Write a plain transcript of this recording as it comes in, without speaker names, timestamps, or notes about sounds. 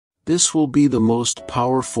This will be the most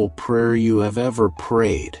powerful prayer you have ever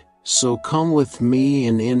prayed, so come with me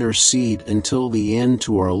and intercede until the end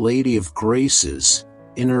to Our Lady of Graces.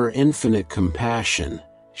 In her infinite compassion,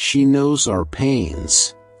 she knows our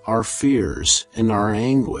pains, our fears, and our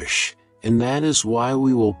anguish, and that is why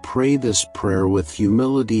we will pray this prayer with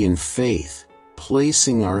humility and faith,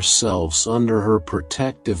 placing ourselves under her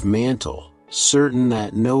protective mantle, certain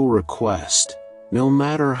that no request, no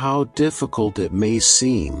matter how difficult it may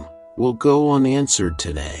seem, will go unanswered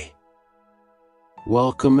today.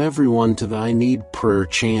 Welcome everyone to the I Need Prayer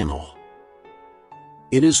channel.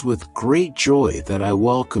 It is with great joy that I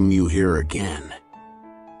welcome you here again.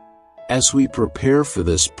 As we prepare for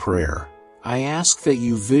this prayer, I ask that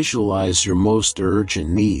you visualize your most urgent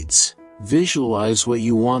needs, visualize what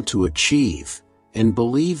you want to achieve, and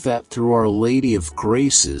believe that through Our Lady of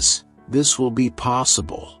Graces, this will be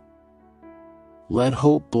possible. Let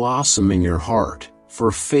hope blossom in your heart, for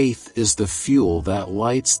faith is the fuel that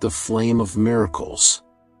lights the flame of miracles.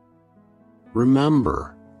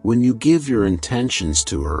 Remember, when you give your intentions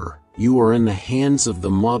to her, you are in the hands of the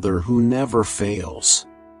Mother who never fails.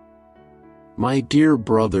 My dear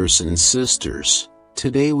brothers and sisters,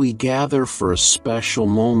 today we gather for a special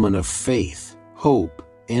moment of faith, hope,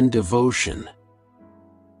 and devotion.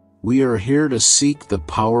 We are here to seek the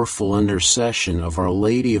powerful intercession of Our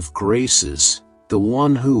Lady of Graces, the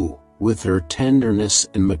one who, with her tenderness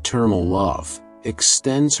and maternal love,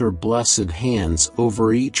 extends her blessed hands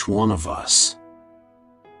over each one of us.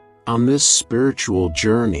 On this spiritual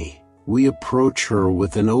journey, we approach her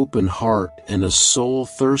with an open heart and a soul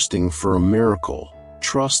thirsting for a miracle,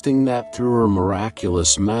 trusting that through her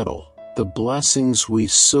miraculous medal, the blessings we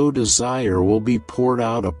so desire will be poured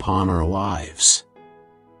out upon our lives.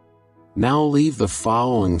 Now leave the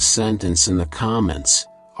following sentence in the comments: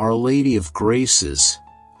 Our Lady of Graces,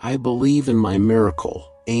 I believe in my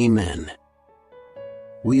miracle, Amen.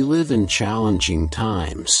 We live in challenging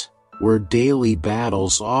times, where daily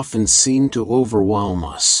battles often seem to overwhelm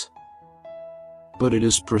us. But it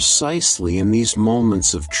is precisely in these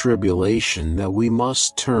moments of tribulation that we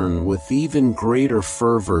must turn with even greater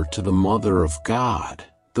fervor to the Mother of God,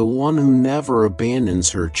 the one who never abandons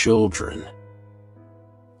her children.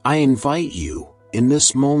 I invite you, in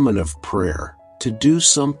this moment of prayer, to do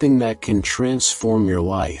something that can transform your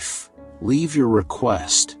life. Leave your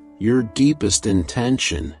request, your deepest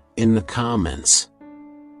intention, in the comments.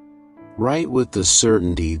 Write with the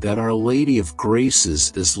certainty that Our Lady of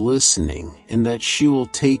Graces is listening and that she will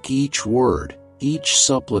take each word, each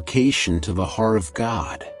supplication to the heart of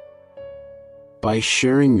God. By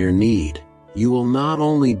sharing your need, you will not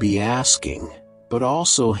only be asking, but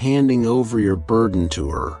also handing over your burden to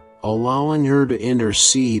her, allowing her to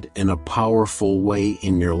intercede in a powerful way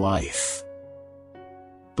in your life.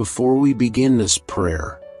 Before we begin this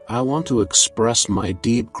prayer, I want to express my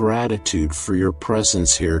deep gratitude for your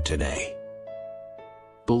presence here today.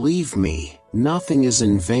 Believe me, nothing is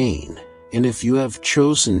in vain, and if you have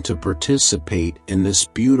chosen to participate in this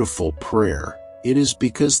beautiful prayer, it is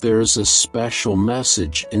because there is a special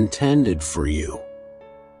message intended for you.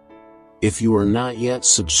 If you are not yet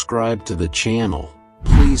subscribed to the channel,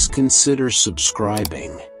 please consider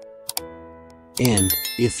subscribing. And,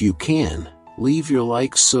 if you can, leave your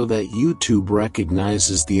like so that YouTube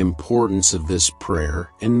recognizes the importance of this prayer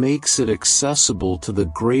and makes it accessible to the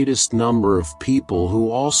greatest number of people who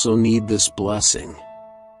also need this blessing.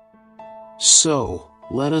 So,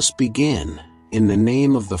 let us begin, in the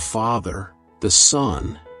name of the Father, the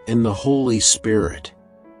Son, and the Holy Spirit.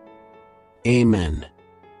 Amen.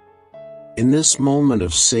 In this moment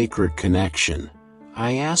of sacred connection,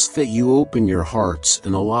 I ask that you open your hearts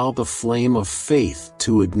and allow the flame of faith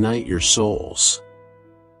to ignite your souls.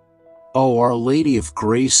 O Our Lady of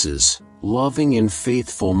Graces, loving and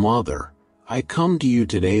faithful Mother, I come to you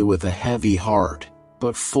today with a heavy heart,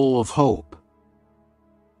 but full of hope.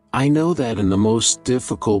 I know that in the most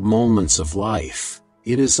difficult moments of life,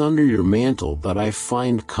 it is under your mantle that I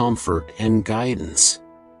find comfort and guidance.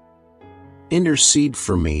 Intercede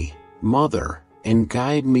for me, Mother, and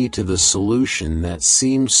guide me to the solution that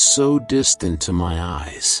seems so distant to my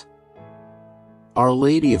eyes. Our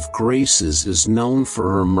Lady of Graces is known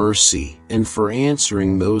for her mercy and for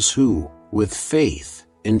answering those who, with faith,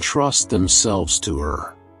 entrust themselves to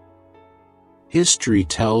her. History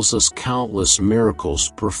tells us countless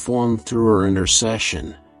miracles performed through her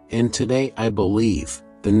intercession, and today I believe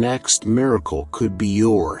the next miracle could be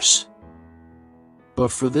yours. But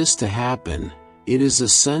for this to happen, it is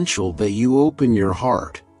essential that you open your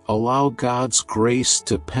heart, allow God's grace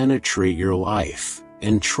to penetrate your life,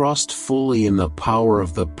 and trust fully in the power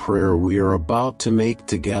of the prayer we are about to make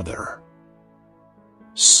together.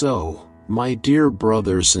 So, my dear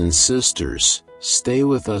brothers and sisters, stay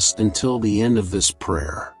with us until the end of this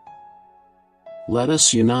prayer. Let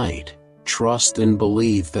us unite, trust and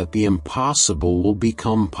believe that the impossible will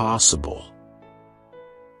become possible.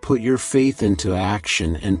 Put your faith into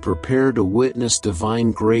action and prepare to witness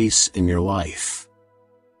divine grace in your life.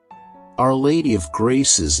 Our Lady of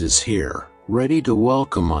Graces is here, ready to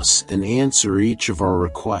welcome us and answer each of our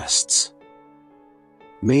requests.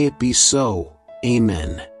 May it be so.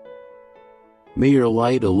 Amen. May your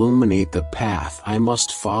light illuminate the path I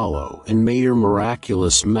must follow, and may your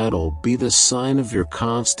miraculous medal be the sign of your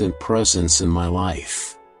constant presence in my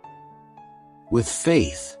life. With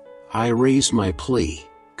faith, I raise my plea,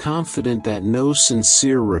 confident that no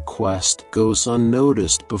sincere request goes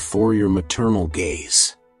unnoticed before your maternal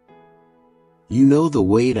gaze. You know the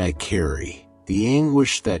weight I carry, the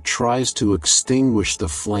anguish that tries to extinguish the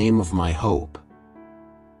flame of my hope.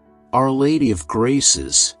 Our Lady of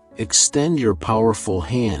Graces, extend your powerful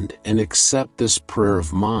hand and accept this prayer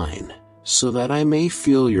of mine, so that I may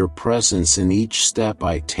feel your presence in each step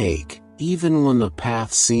I take, even when the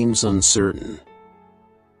path seems uncertain.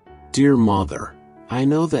 Dear Mother, I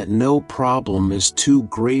know that no problem is too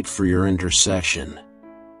great for your intercession.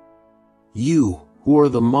 You, who are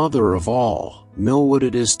the mother of all, know what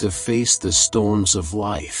it is to face the storms of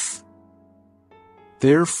life.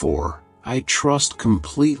 Therefore, I trust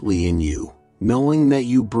completely in you, knowing that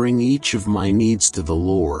you bring each of my needs to the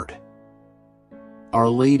Lord. Our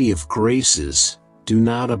Lady of Graces, do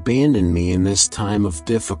not abandon me in this time of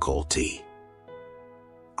difficulty.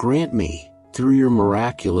 Grant me, through your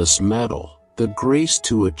miraculous medal, the grace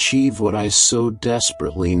to achieve what I so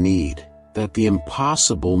desperately need, that the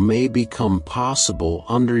impossible may become possible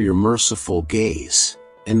under your merciful gaze,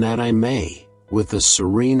 and that I may, with a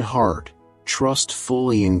serene heart, trust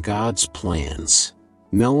fully in God's plans,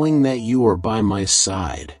 knowing that you are by my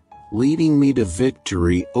side, leading me to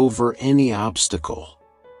victory over any obstacle.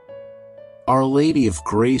 Our Lady of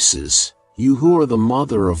Graces, you who are the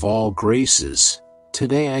mother of all graces,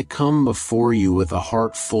 today I come before you with a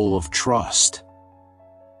heart full of trust.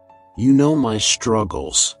 You know my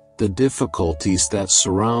struggles, the difficulties that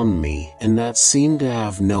surround me and that seem to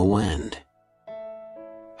have no end.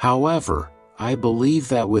 However, I believe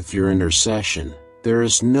that with your intercession, there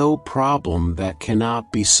is no problem that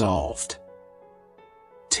cannot be solved.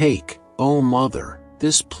 Take, O Mother,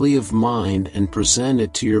 this plea of mine and present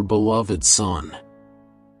it to your beloved Son.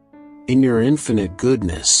 In your infinite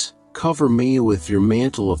goodness, cover me with your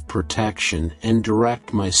mantle of protection and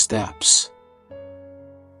direct my steps.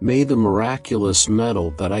 May the miraculous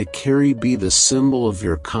medal that I carry be the symbol of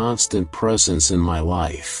your constant presence in my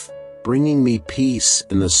life, bringing me peace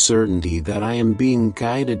and the certainty that I am being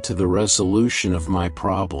guided to the resolution of my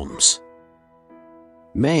problems.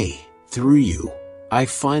 May, through you, I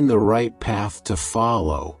find the right path to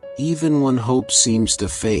follow, even when hope seems to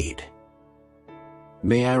fade.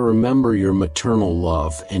 May I remember your maternal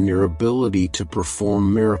love and your ability to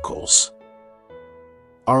perform miracles.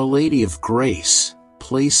 Our Lady of Grace,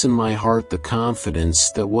 place in my heart the confidence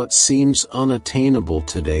that what seems unattainable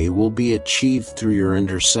today will be achieved through your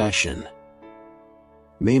intercession.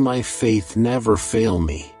 May my faith never fail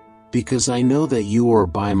me, because I know that you are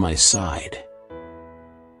by my side.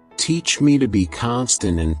 Teach me to be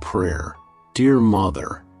constant in prayer, dear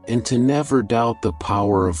Mother, and to never doubt the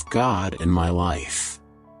power of God in my life.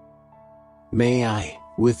 May I,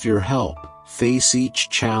 with your help, face each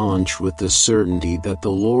challenge with the certainty that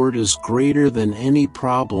the Lord is greater than any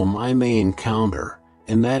problem I may encounter,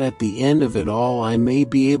 and that at the end of it all I may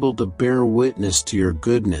be able to bear witness to your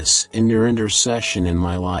goodness and your intercession in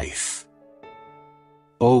my life.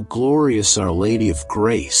 O glorious Our Lady of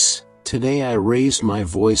Grace, today I raise my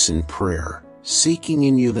voice in prayer, seeking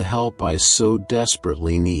in you the help I so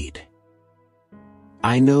desperately need.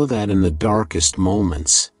 I know that in the darkest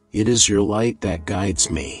moments, it is your light that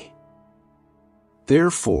guides me.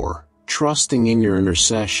 Therefore, trusting in your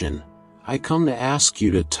intercession, I come to ask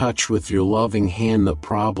you to touch with your loving hand the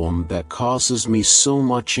problem that causes me so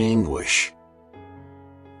much anguish.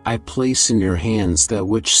 I place in your hands that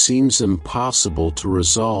which seems impossible to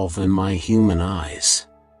resolve in my human eyes.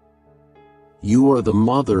 You are the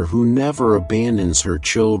mother who never abandons her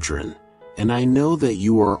children, and I know that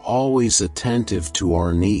you are always attentive to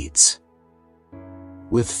our needs.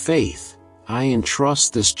 With faith, I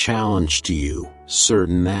entrust this challenge to you,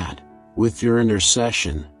 certain that, with your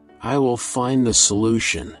intercession, I will find the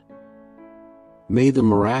solution. May the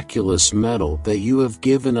miraculous medal that you have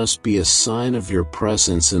given us be a sign of your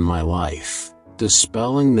presence in my life,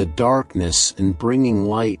 dispelling the darkness and bringing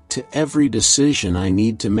light to every decision I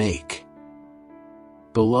need to make.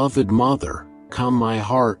 Beloved Mother, calm my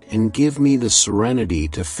heart and give me the serenity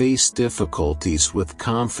to face difficulties with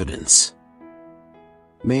confidence.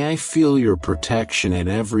 May I feel your protection at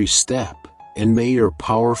every step, and may your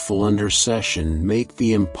powerful intercession make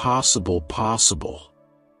the impossible possible.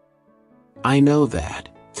 I know that,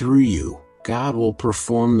 through you, God will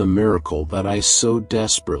perform the miracle that I so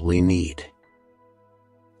desperately need.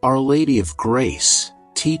 Our Lady of Grace,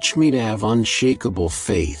 teach me to have unshakable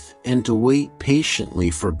faith and to wait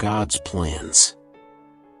patiently for God's plans.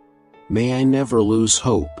 May I never lose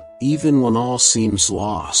hope, even when all seems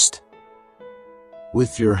lost.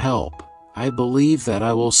 With your help, I believe that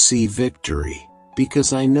I will see victory,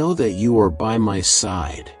 because I know that you are by my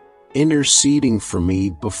side, interceding for me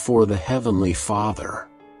before the Heavenly Father.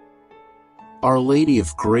 Our Lady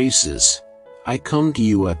of Graces, I come to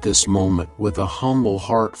you at this moment with a humble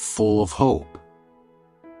heart full of hope.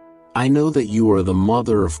 I know that you are the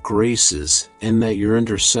Mother of Graces and that your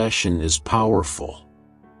intercession is powerful.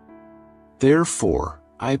 Therefore,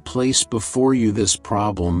 I place before you this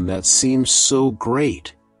problem that seems so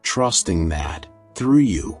great, trusting that, through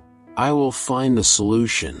you, I will find the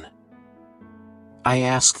solution. I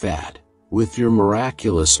ask that, with your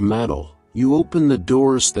miraculous medal, you open the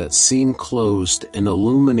doors that seem closed and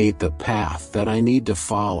illuminate the path that I need to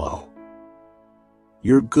follow.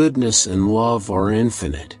 Your goodness and love are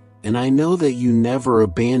infinite, and I know that you never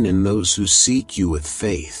abandon those who seek you with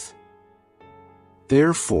faith.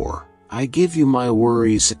 Therefore, I give you my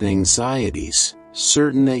worries and anxieties,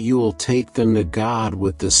 certain that you will take them to God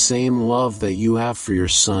with the same love that you have for your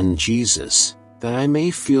Son Jesus, that I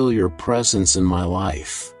may feel your presence in my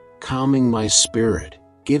life, calming my spirit,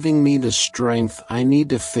 giving me the strength I need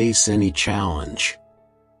to face any challenge.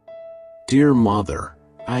 Dear Mother,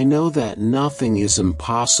 I know that nothing is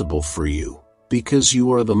impossible for you, because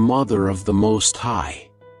you are the Mother of the Most High.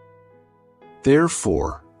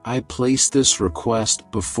 Therefore, I place this request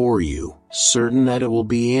before you, certain that it will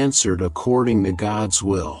be answered according to God's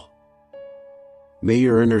will. May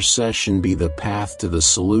your intercession be the path to the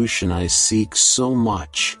solution I seek so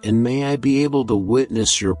much, and may I be able to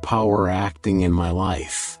witness your power acting in my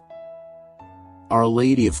life. Our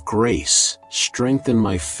Lady of Grace, strengthen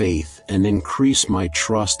my faith and increase my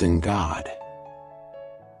trust in God.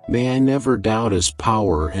 May I never doubt His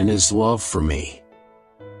power and His love for me.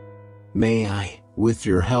 May I, with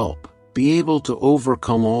your help, be able to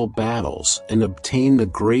overcome all battles and obtain the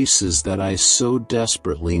graces that I so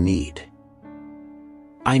desperately need.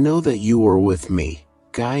 I know that you are with me,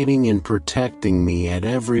 guiding and protecting me at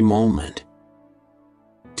every moment.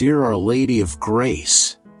 Dear Our Lady of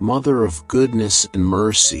Grace, Mother of goodness and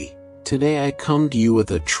mercy, today I come to you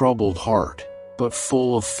with a troubled heart, but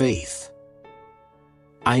full of faith.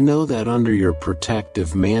 I know that under your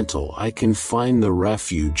protective mantle I can find the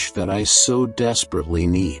refuge that I so desperately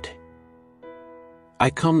need. I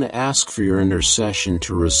come to ask for your intercession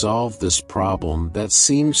to resolve this problem that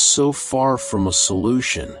seems so far from a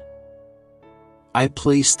solution. I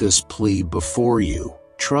place this plea before you,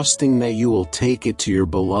 trusting that you will take it to your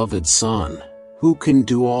beloved Son, who can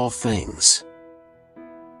do all things.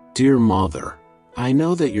 Dear Mother, I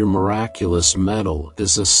know that your miraculous medal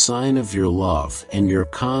is a sign of your love and your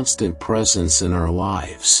constant presence in our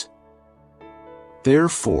lives.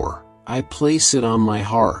 Therefore, I place it on my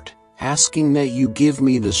heart, asking that you give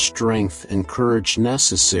me the strength and courage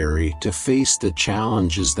necessary to face the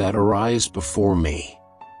challenges that arise before me.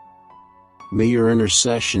 May your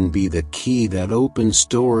intercession be the key that opens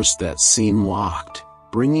doors that seem locked,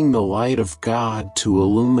 bringing the light of God to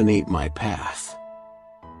illuminate my path.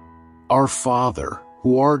 Our Father,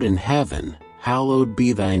 who art in heaven, hallowed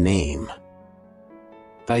be thy name.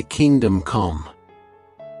 Thy kingdom come.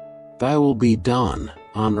 Thy will be done,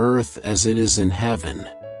 on earth as it is in heaven.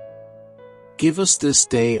 Give us this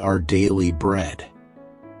day our daily bread.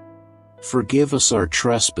 Forgive us our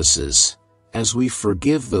trespasses, as we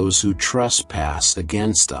forgive those who trespass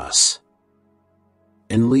against us.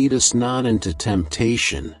 And lead us not into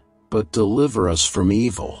temptation, but deliver us from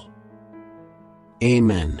evil.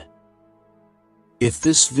 Amen. If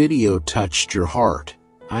this video touched your heart,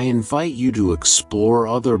 I invite you to explore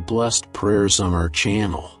other blessed prayers on our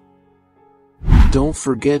channel. Don't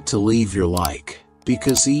forget to leave your like,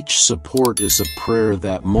 because each support is a prayer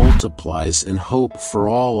that multiplies in hope for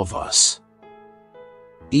all of us.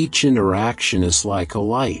 Each interaction is like a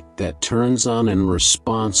light that turns on in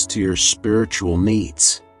response to your spiritual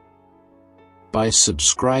needs. By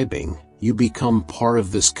subscribing, you become part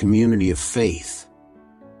of this community of faith.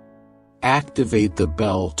 Activate the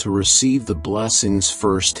bell to receive the blessings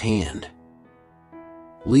firsthand.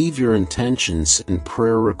 Leave your intentions and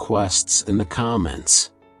prayer requests in the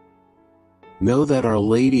comments. Know that Our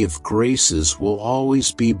Lady of Graces will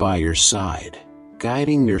always be by your side,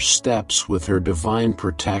 guiding your steps with her divine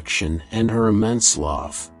protection and her immense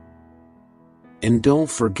love. And don't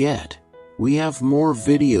forget, we have more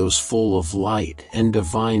videos full of light and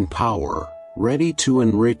divine power, ready to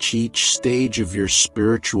enrich each stage of your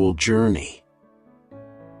spiritual journey.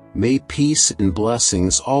 May peace and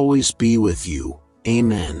blessings always be with you.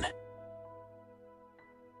 Amen.